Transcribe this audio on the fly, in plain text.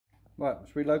Right,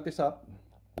 should we load this up?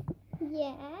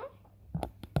 Yeah.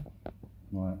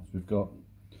 Right, so we've got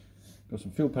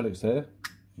some fuel pellets there,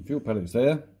 some fuel pellets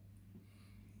there,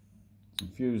 some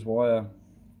fuse wire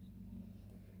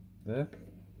there.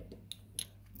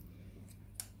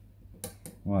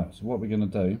 Right, so what we're going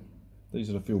to do, these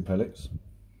are the fuel pellets.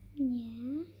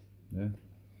 Yeah. Yeah.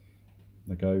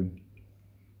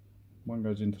 One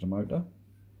goes into the motor.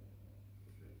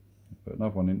 Put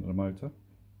another one into the motor.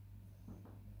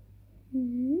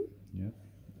 Yeah.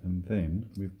 And then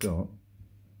we've got,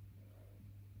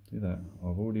 see that?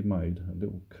 I've already made a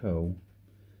little curl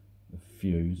of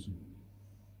fuse.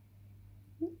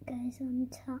 It goes on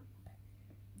top.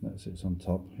 That sits on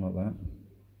top like that.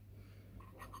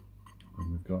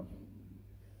 And we've got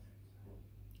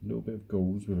a little bit of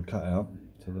gauze with a cutout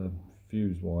to the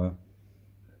fuse wire.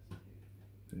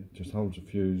 It just holds the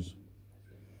fuse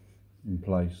in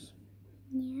place.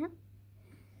 Yeah.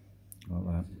 Like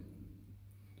that.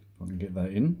 If I can get that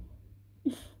in.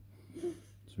 So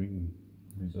we can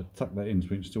tuck that in so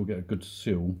we can still get a good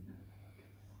seal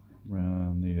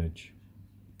around the edge.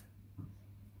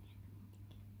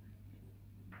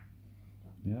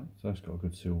 Yeah, so that's got a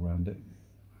good seal around it.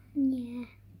 Yeah.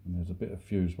 And there's a bit of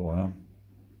fuse wire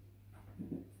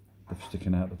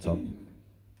sticking out the top.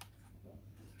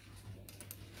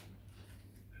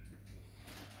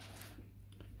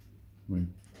 We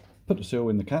put the seal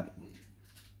in the cap.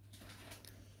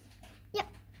 Yep,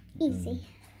 easy.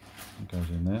 It goes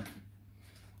in there.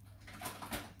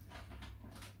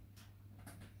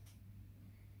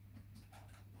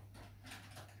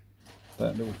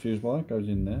 That little fuse wire goes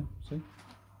in there, see?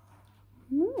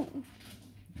 Ooh.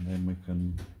 And then we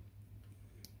can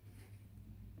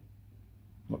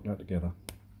lock that together.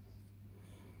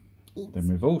 Then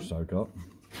we've also got,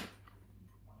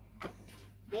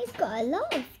 He's got a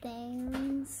lot of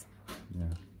things. yeah,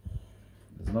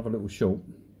 there's another little short,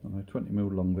 I don't know,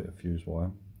 20mm long bit of fuse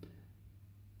wire.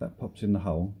 That pops in the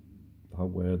hole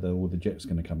where all the jet's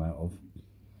going to come out of.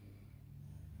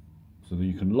 So that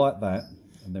you can light that,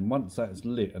 and then once that's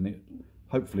lit and it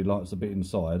hopefully lights a bit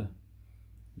inside,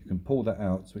 you can pull that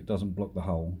out so it doesn't block the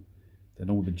hole. Then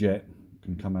all the jet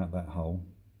can come out that hole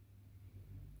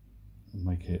and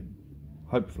make it,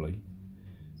 hopefully,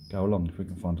 go along if we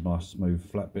can find a nice smooth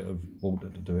flat bit of water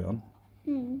to do it on.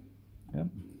 Yep.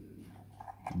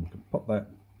 And we can pop that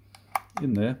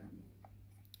in there.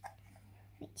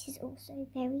 Which is also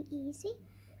very easy.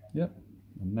 Yep.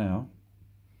 And now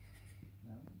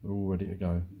we're all ready to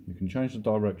go. You can change the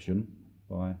direction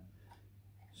by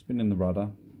spinning the rudder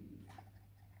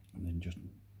and then just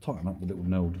tighten up the little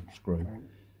knurled screw.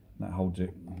 That holds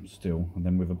it still, and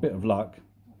then with a bit of luck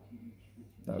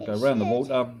that'll go around the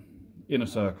water in a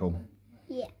circle.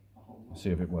 Yeah. See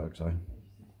if it works, eh?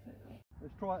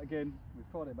 Let's try it again. We've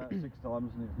tried it about 6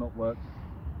 times and it's not worked.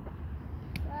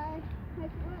 Hope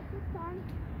it works this time.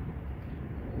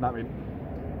 Nothing.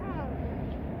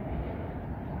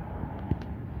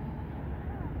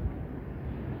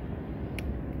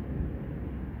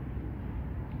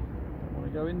 Don't want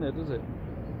to go in there, does it?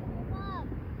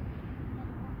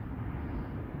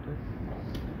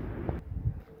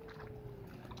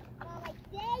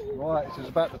 Right, so it's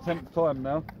about the 10th time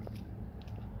now.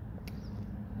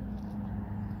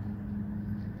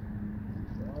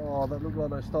 Oh, that looked like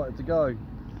they started to go.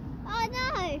 Oh no,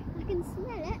 I can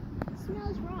smell it. It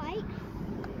smells right.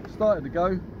 It started to go,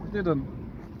 it didn't.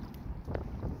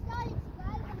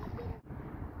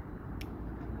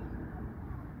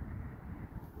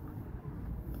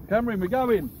 Cameron, we're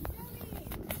going.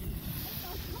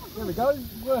 There we go.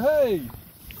 Well, hey,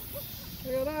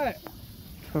 look at that.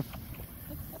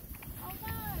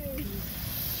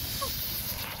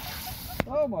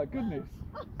 Oh my goodness!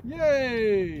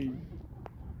 Yay!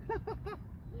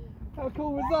 How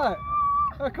cool was that?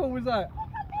 How cool was that?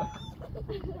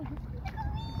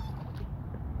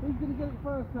 Who's gonna get it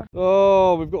first?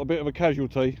 Oh, we've got a bit of a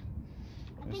casualty.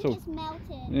 I think it's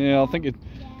melted. Yeah, I think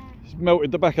it's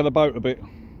melted the back of the boat a bit. Yeah.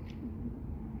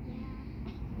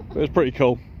 But it's pretty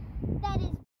cool. That is